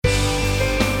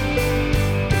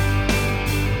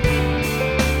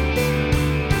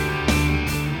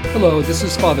Hello, this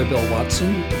is Father Bill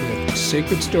Watson with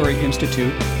Sacred Story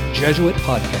Institute Jesuit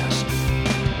Podcast.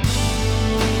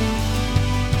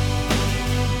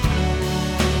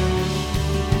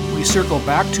 We circle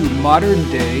back to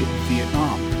modern-day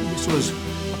Vietnam. This was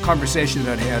a conversation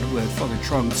that I had with Father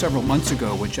Trung several months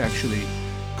ago, which actually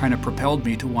kind of propelled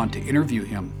me to want to interview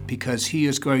him, because he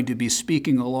is going to be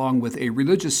speaking along with a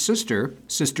religious sister,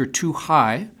 Sister Tu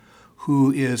Hai,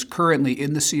 who is currently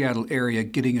in the Seattle area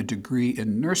getting a degree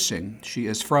in nursing. She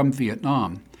is from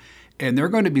Vietnam. And they're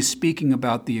going to be speaking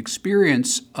about the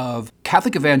experience of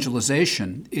Catholic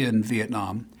evangelization in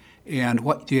Vietnam and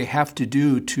what they have to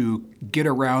do to get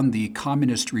around the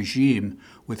communist regime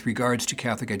with regards to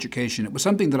Catholic education. It was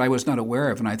something that I was not aware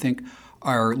of, and I think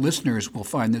our listeners will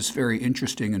find this very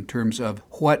interesting in terms of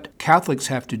what Catholics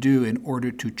have to do in order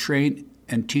to train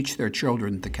and teach their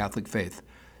children the Catholic faith.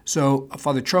 So,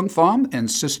 Father Trung Pham and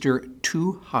Sister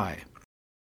Tu Hai.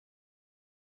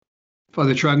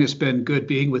 Father Trung, it's been good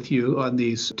being with you on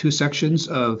these two sections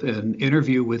of an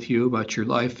interview with you about your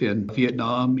life in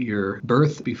Vietnam, your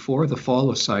birth before the fall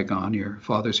of Saigon, your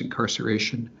father's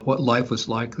incarceration, what life was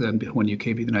like then when you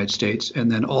came to the United States,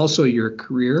 and then also your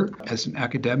career as an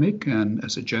academic and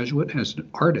as a Jesuit, as an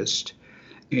artist.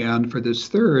 And for this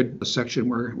third section,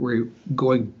 we're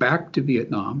going back to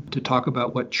Vietnam to talk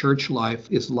about what church life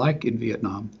is like in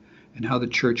Vietnam and how the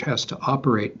church has to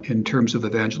operate in terms of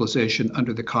evangelization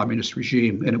under the communist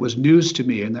regime. And it was news to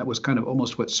me, and that was kind of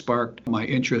almost what sparked my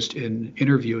interest in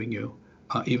interviewing you,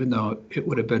 even though it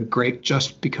would have been great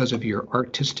just because of your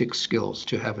artistic skills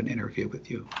to have an interview with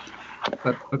you.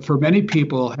 But for many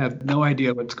people have no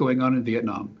idea what's going on in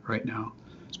Vietnam right now,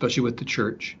 especially with the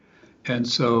church. And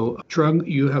so, Trung,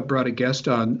 you have brought a guest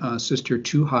on, Sister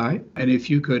Tu Hai, and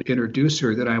if you could introduce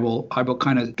her, then I will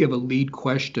kind of give a lead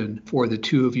question for the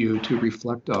two of you to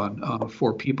reflect on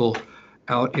for people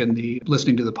out in the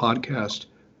listening to the podcast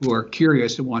who are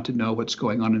curious and want to know what's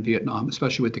going on in Vietnam,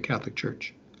 especially with the Catholic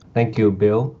Church. Thank you,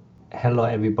 Bill. Hello,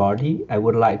 everybody. I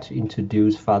would like to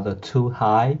introduce Father Tu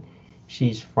Hai.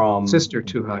 She's from Sister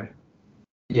Tu Hai.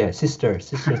 Yeah, Sister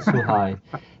Tu Hai.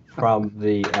 From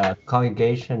the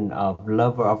Congregation of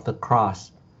Lover of the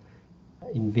Cross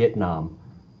in Vietnam.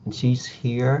 And she's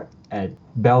here at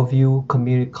Bellevue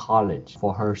Community College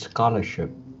for her scholarship.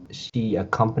 She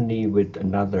accompanied with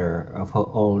another of her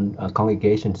own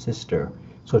congregation sister.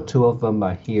 So two of them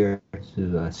are here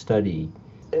to study.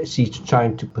 She's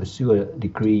trying to pursue a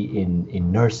degree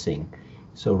in nursing.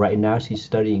 So right now she's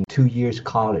studying 2 years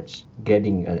college,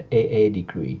 getting an AA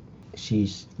degree.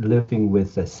 She's living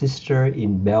with a sister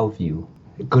in Bellevue.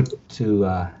 Good to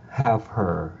have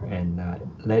her and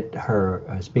let her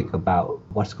speak about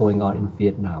what's going on in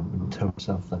Vietnam in terms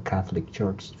of the Catholic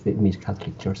Church, Vietnamese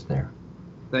Catholic Church there.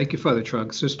 Thank you, Father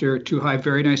Trung. Sister Tu Hai,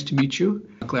 very nice to meet you.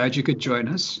 Glad you could join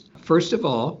us. First of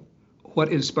all, what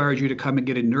inspired you to come and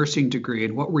get a nursing degree,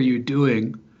 and what were you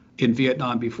doing in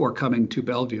Vietnam before coming to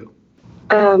Bellevue?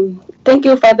 Thank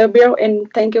you, Father Bill, and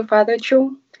thank you, Father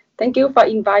Trung. Thank you for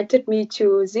inviting me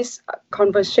to this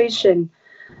conversation.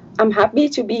 I'm happy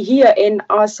to be here and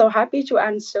also happy to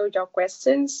answer your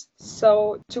questions.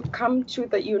 So to come to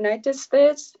the United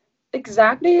States,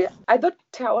 exactly, I would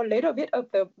tell a little bit of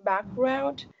the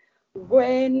background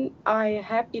when I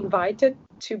have invited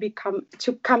to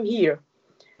come here.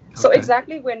 Okay. So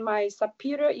exactly when my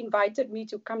superior invited me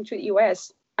to come to the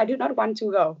US, I did not want to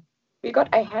go because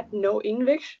I had no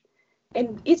English,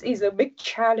 and it is a big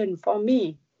challenge for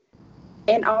me.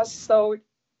 And also,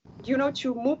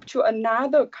 to move to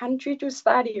another country to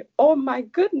study. Oh my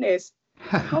goodness,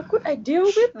 how could I deal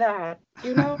with that?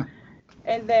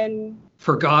 And then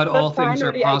for God, all things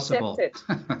are possible.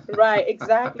 Right,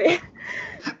 exactly.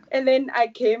 And then I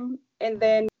came, and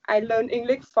then I learned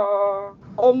English for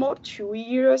almost 2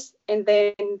 years, and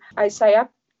then I signed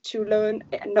up to learn.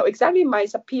 No, exactly. My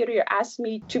superior asked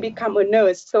me to become a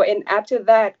nurse. So, and after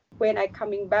that, when I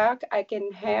coming back, I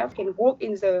can work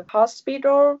in the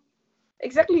hospital.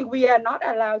 Exactly, we are not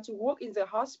allowed to work in the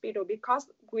hospital because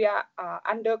we are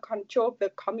under control of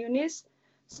the communists.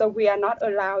 So we are not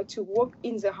allowed to work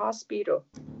in the hospital.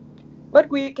 But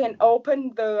we can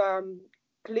open the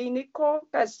clinical,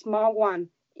 a small one,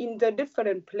 in the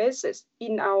different places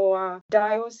in our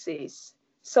diocese.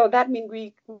 So that means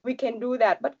we can do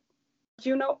that, but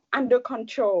under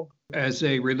control. As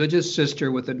a religious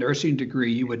sister with a nursing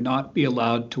degree, you would not be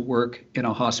allowed to work in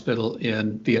a hospital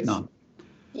in Vietnam.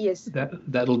 Yes.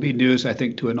 That'll be news, I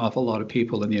think, to an awful lot of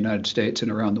people in the United States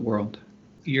and around the world.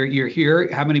 You're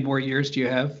here. How many more years do you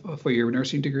have for your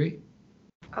nursing degree?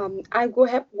 I will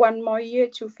have 1 more year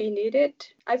to finish it.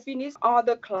 I finished all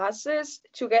the classes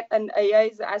to get an AA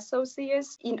associate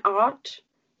in art.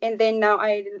 And then now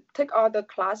I take all the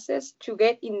classes to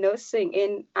get in nursing,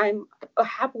 and I'm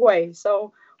halfway.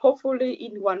 So hopefully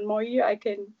in 1 more year I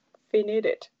can finish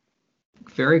it.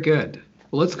 Very good.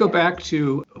 Well, let's go Yeah. back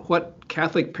to what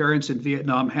Catholic parents in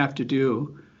Vietnam have to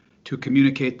do to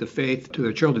communicate the faith to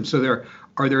their children. So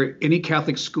are there any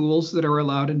Catholic schools that are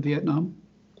allowed in Vietnam?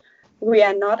 We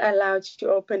are not allowed to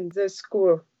open the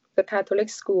school, the Catholic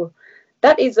school.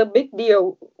 That is a big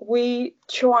deal. We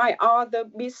try all the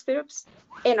bishops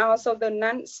and also the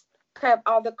nuns, have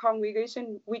all the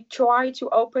congregation. We try to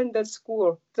open the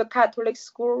school, the Catholic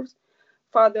schools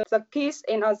for the kids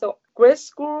and also grade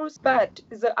schools, but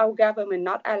our government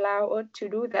not allow us to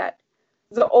do that.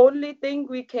 The only thing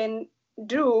we can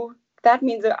do, that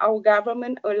means that our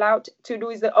government allowed to do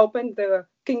is to open the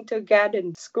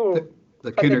kindergarten school.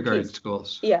 The for kindergarten kids.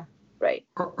 schools. Yeah, right.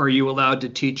 Are you allowed to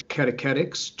teach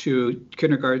catechetics to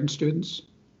kindergarten students?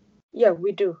 Yeah,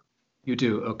 we do. You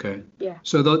do, okay. Yeah.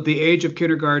 So the age of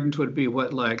kindergartens would be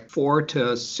what, like 4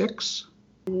 to 6?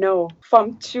 No,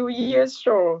 from 2 years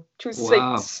old to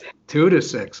Wow. 6. 2 to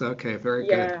 6, okay, very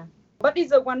good. Yeah. But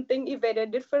it's the one thing is very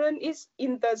different is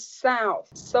in the south.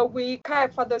 So we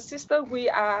for the sister, we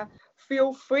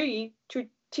feel free to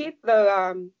teach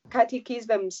the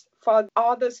catechisms for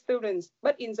all the students.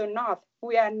 But in the north,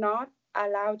 we are not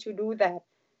allowed to do that.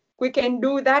 We can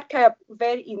do that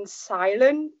very in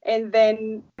silent and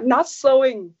then not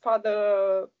showing for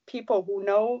the people who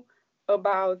know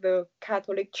about the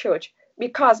Catholic Church.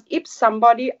 Because if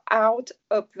somebody out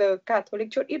of the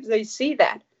Catholic Church, if they see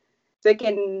that, they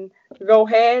can go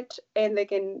ahead and they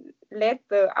can let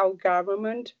our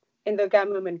government, and the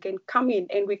government can come in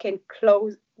and we can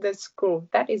close the school.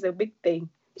 That is a big thing.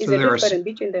 It's So a difference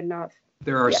between the north.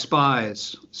 There are Yeah.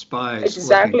 spies.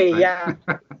 Exactly, looking, right?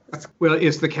 yeah. Well,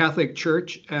 is the Catholic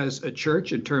Church as a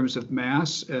church in terms of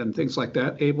mass and things like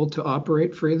that able to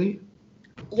operate freely?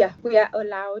 Yeah, we are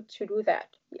allowed to do that.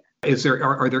 Yeah.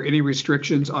 Are there any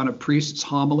restrictions on a priest's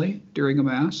homily during a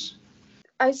mass?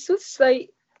 I should say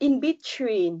in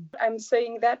between. I'm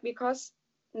saying that because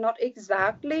not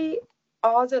exactly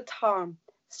all the time.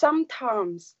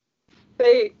 Sometimes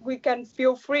we can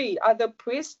feel free. Other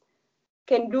priests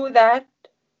can do that,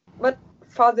 but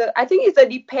I think it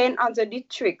depends on the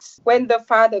districts. When the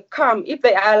father come, if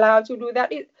they are allowed to do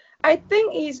that, I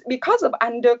think is because of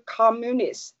under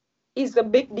communists is a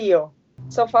big deal.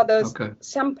 So for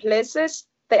some places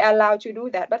they are allowed to do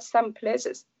that, but some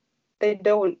places they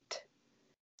don't.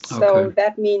 So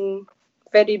that means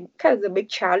very kind of a big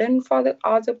challenge for the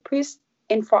other priests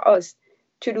and for us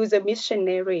to do the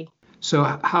missionary. So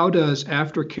how does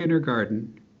after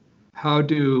kindergarten, how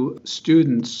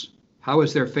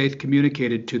is their faith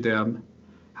communicated to them?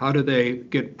 How do they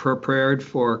get prepared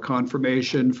for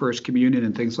confirmation, first communion,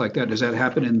 and things like that? Does that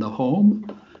happen in the home?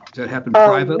 Does that happen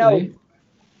privately? No.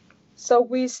 So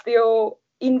we still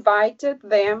invited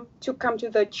them to come to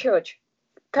the church.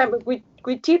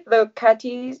 We teach the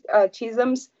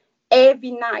catechisms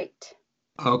every night.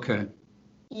 Okay.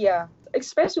 Yeah,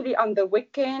 especially on the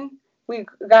weekend, we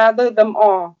gather them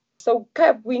all. So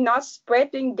we're not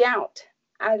spreading doubt.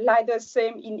 I like the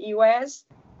same in US,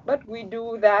 but we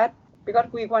do that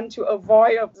because we want to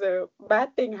avoid of the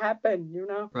bad thing happen,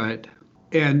 Right.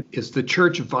 And is the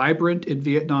church vibrant in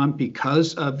Vietnam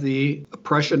because of the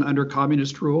oppression under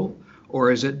communist rule, or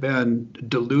has it been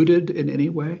diluted in any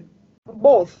way?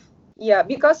 Both. Yeah,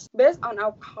 because based on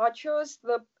our cultures,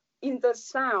 in the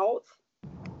South,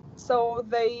 so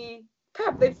they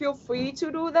feel free to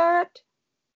do that.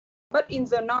 But in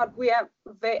the North, we are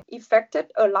very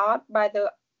affected a lot by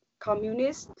the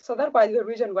communists. So that's why the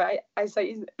reason why I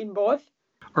say in both.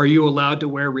 Are you allowed to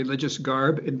wear religious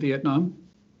garb in Vietnam?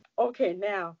 Okay,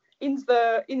 now in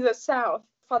the South,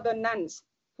 for the nuns,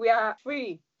 we are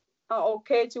free,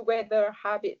 okay to wear their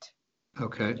habit,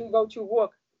 okay, to go to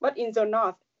work. But in the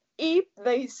North, if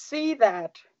they see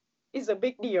that, it's a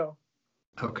big deal.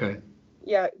 Okay.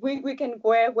 Yeah, we can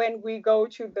wear when we go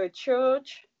to the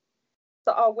church,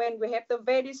 or when we have the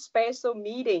very special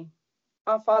meeting,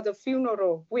 or for the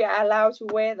funeral, we are allowed to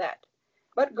wear that.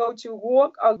 But go to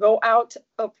work or go out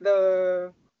of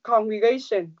the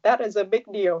congregation, that is a big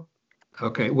deal.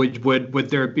 Okay. Would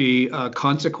there be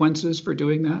consequences for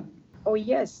doing that? Oh,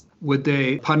 yes. Would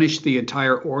they punish the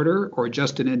entire order or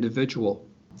just an individual?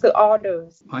 The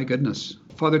orders. My goodness.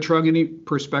 Father Trung, any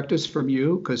perspectives from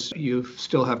you? Because you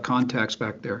still have contacts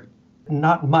back there.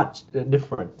 Not much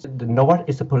difference. The North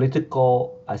is a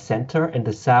political center and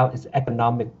the South is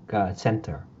economic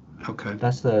center. Okay.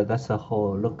 That's the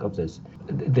whole look of this.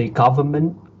 The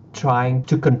government trying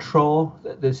to control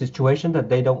the situation that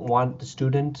they don't want the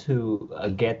student to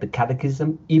get the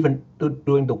catechism even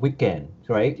during the weekend,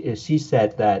 right? She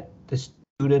said that the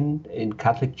student in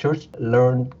Catholic Church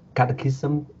learn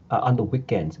catechism on the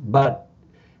weekends, but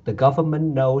the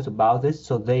government knows about this,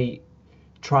 so they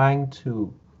trying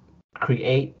to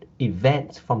create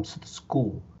events from the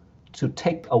school to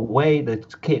take away the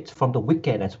kids from the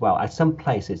weekend as well at some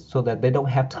places, so that they don't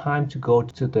have time to go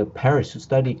to the parish to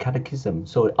study catechism.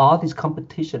 So all these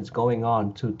competitions going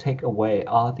on to take away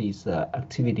all these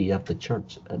activity of the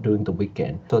church during the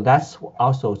weekend. So that's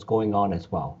also going on as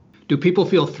well. Do people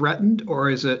feel threatened, or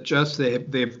is it just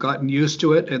they've gotten used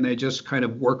to it and they just kind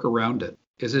of work around it?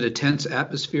 Is it a tense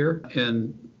atmosphere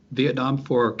in Vietnam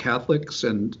for Catholics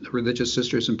and religious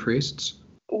sisters and priests?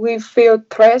 We feel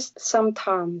stressed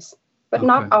sometimes, but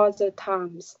not all the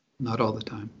times. Not all the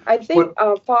time. I think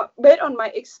based on my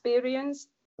experience,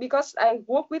 because I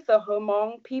work with the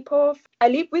Hmong people, I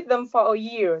live with them for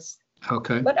years.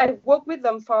 Okay. But I worked with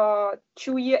them for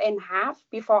 2.5 years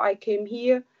before I came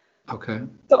here. Okay.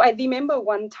 So I remember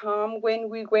one time when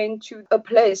we went to a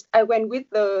place, I went with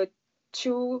the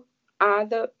 2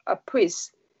 other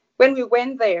priests. When we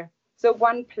went there, the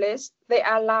one place, they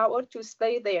allow us to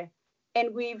stay there.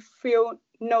 And we feel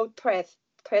no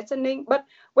threatening. But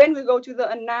when we go to the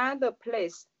another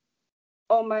place,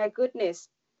 oh my goodness,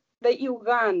 the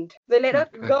Uganda, they let us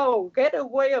go, get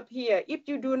away up here if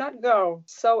you do not go.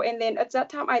 So, and then at that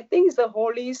time, I think the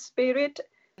Holy Spirit,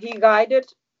 he guided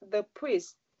the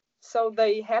priest. So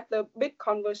they have the big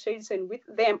conversation with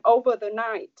them over the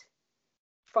night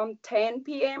from 10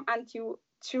 p.m. until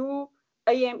 2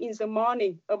 a.m. in the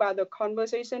morning about the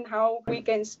conversation, how we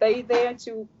can stay there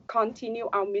to continue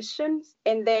our missions.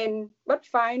 And then, but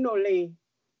finally,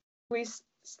 we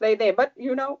stay there. But,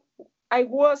 you know, I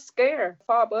was scared,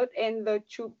 Father and the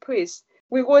 2 priests.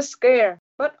 We were scared.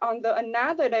 But on the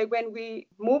another day, when we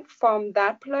moved from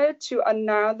that place to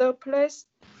another place,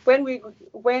 when we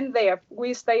went there,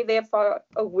 we stayed there for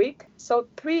a week. So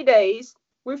 3 days,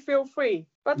 we feel free.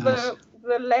 But nice.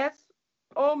 the left,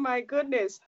 oh my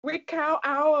goodness, we count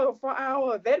hour for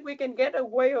hour that we can get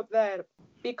away with that.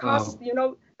 Because, you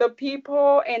know, the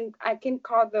people, and I can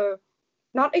call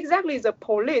not exactly the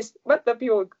police, but the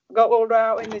people go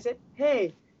around and they say,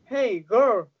 hey,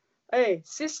 girl, hey,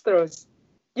 sisters,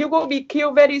 you will be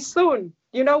killed very soon.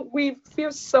 You know, we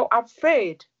feel so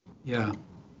afraid. Yeah,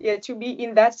 to be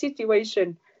in that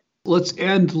situation. Let's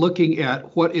end looking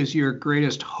at what is your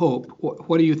greatest hope.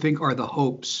 What do you think are the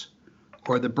hopes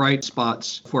or the bright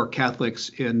spots for Catholics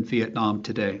in Vietnam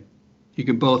today? You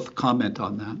can both comment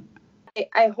on that.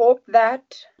 I hope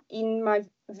that in my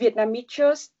Vietnamese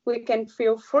church, we can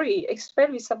feel free,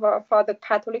 especially for the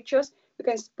Catholic Church, we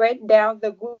can spread down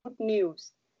the good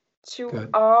news to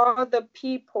all the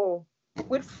people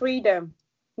with freedom,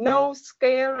 no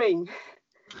scaring.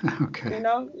 Okay. You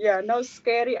know, no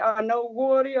scary or no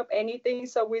worry of anything.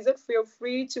 So we just feel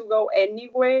free to go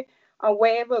anywhere or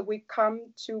wherever we come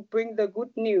to bring the good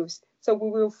news. So we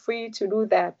will free to do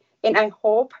that. And I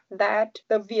hope that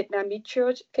the Vietnamese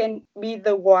church can be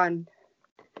the one.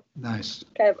 Nice.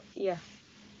 Yeah.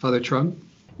 Father Trung?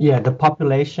 Yeah, the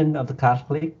population of the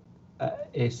Catholic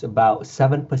is about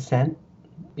 7%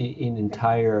 in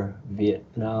entire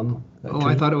Vietnam.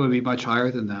 I thought it would be much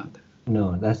higher than that.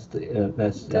 No, that's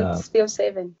still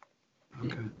 7.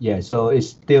 Okay. Yeah, so it's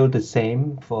still the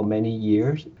same for many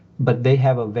years, but they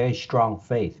have a very strong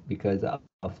faith because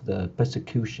of the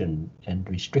persecution and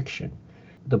restriction.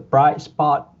 The bright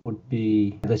spot would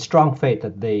be the strong faith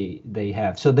that they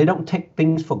have. So they don't take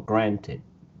things for granted.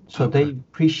 So they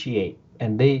appreciate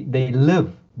and they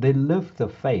live the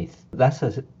faith. That's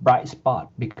a bright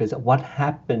spot because what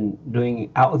happened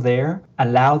out there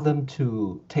allow them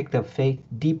to take their faith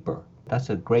deeper. That's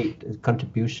a great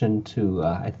contribution to,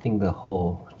 I think, the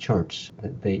whole church.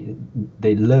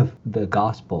 They live the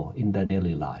gospel in their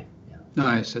daily life. Yeah.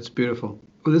 Nice. That's beautiful.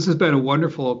 Well, this has been a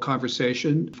wonderful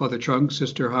conversation. Father Trung,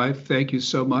 Sister Hai, thank you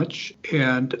so much.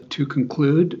 And to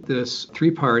conclude this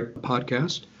 3-part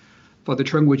podcast, Father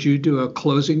Trung, would you do a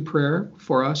closing prayer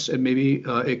for us? And maybe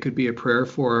it could be a prayer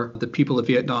for the people of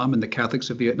Vietnam and the Catholics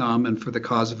of Vietnam and for the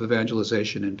cause of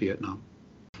evangelization in Vietnam.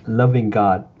 Loving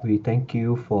God, we thank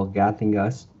you for gathering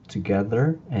us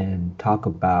together and talk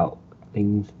about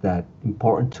things that are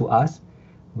important to us.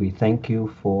 We thank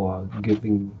you for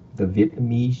giving the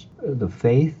Vietnamese the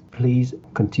faith. Please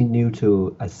continue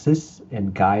to assist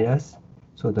and guide us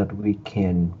so that we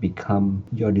can become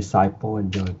your disciple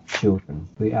and your children.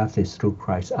 We ask this through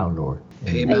Christ our Lord.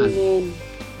 Amen. Amen.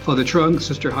 Father Trung,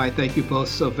 Sister Hai, thank you both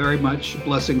so very much.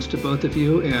 Blessings to both of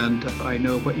you, and I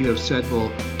know what you have said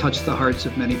will touch the hearts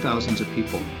of many thousands of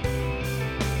people.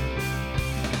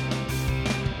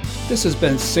 This has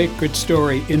been Sacred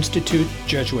Story Institute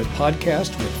Jesuit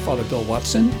Podcast with Father Bill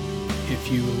Watson.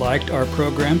 If you liked our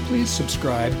program, please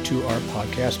subscribe to our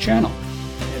podcast channel,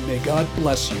 and may God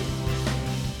bless you.